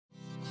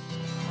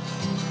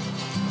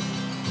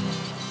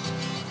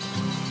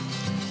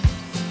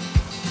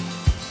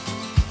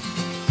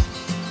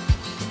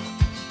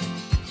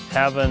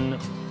Having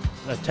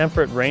a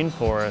temperate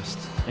rainforest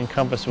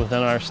encompassed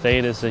within our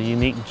state is a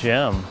unique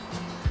gem,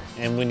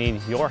 and we need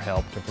your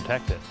help to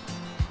protect it.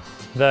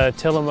 The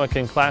Tillamook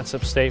and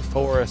Clatsop State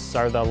Forests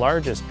are the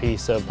largest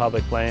piece of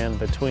public land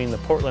between the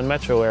Portland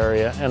metro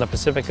area and the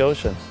Pacific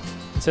Ocean.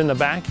 It's in the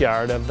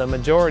backyard of the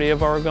majority of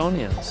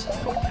Oregonians.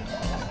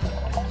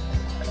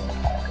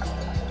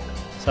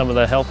 Some of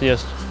the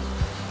healthiest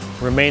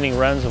remaining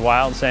runs of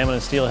wild salmon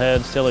and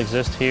steelhead still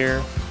exist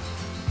here.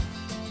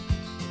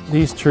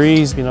 These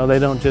trees, they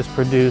don't just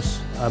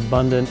produce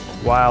abundant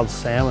wild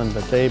salmon,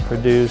 but they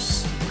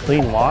produce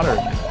clean water.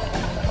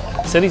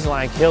 Cities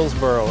like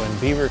Hillsborough and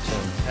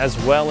Beaverton,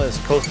 as well as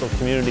coastal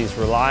communities,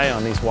 rely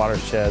on these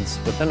watersheds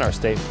within our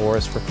state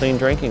forest for clean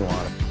drinking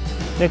water.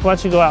 Nick, why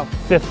don't you go out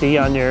 50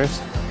 on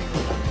yours?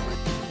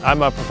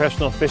 I'm a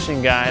professional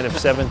fishing guide of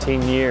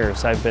 17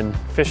 years. I've been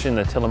fishing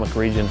the Tillamook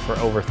region for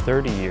over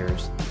 30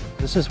 years.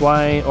 This is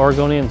why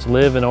Oregonians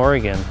live in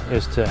Oregon,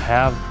 is to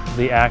have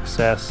the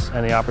access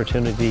and the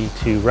opportunity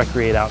to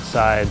recreate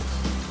outside.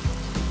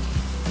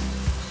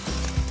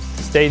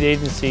 State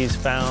agencies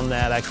found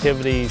that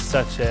activities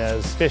such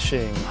as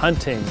fishing,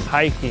 hunting,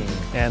 hiking,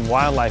 and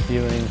wildlife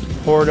viewing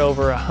poured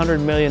over $100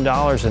 million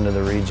into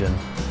the region.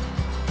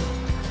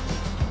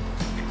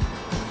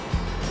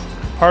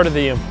 Part of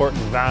the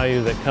important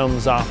value that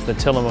comes off the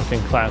Tillamook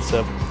and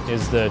Clatsop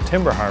is the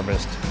timber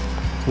harvest,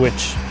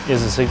 which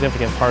is a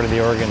significant part of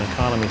the Oregon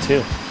economy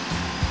too.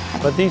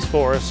 But these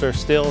forests are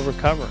still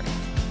recovering.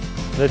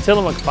 The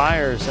Tillamook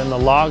fires and the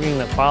logging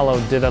that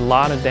followed did a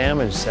lot of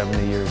damage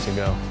 70 years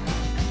ago.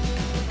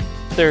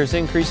 There's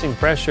increasing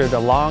pressure to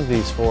log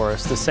these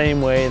forests the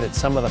same way that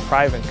some of the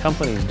private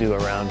companies do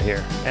around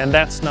here. And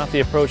that's not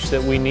the approach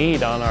that we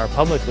need on our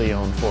publicly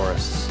owned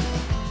forests.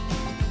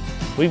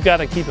 We've got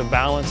to keep a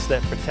balance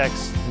that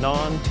protects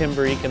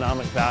non-timber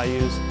economic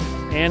values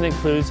and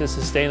includes a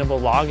sustainable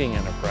logging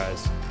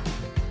enterprise.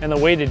 And the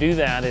way to do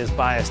that is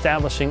by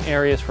establishing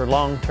areas for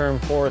long-term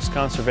forest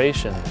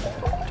conservation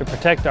to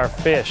protect our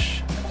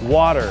fish,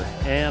 water,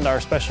 and our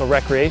special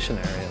recreation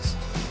areas,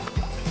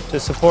 to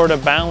support a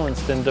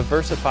balanced and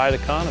diversified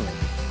economy.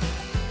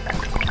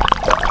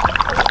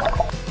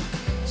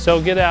 So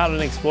get out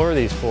and explore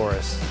these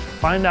forests.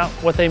 Find out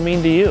what they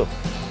mean to you.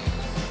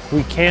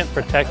 We can't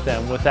protect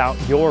them without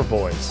your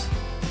voice.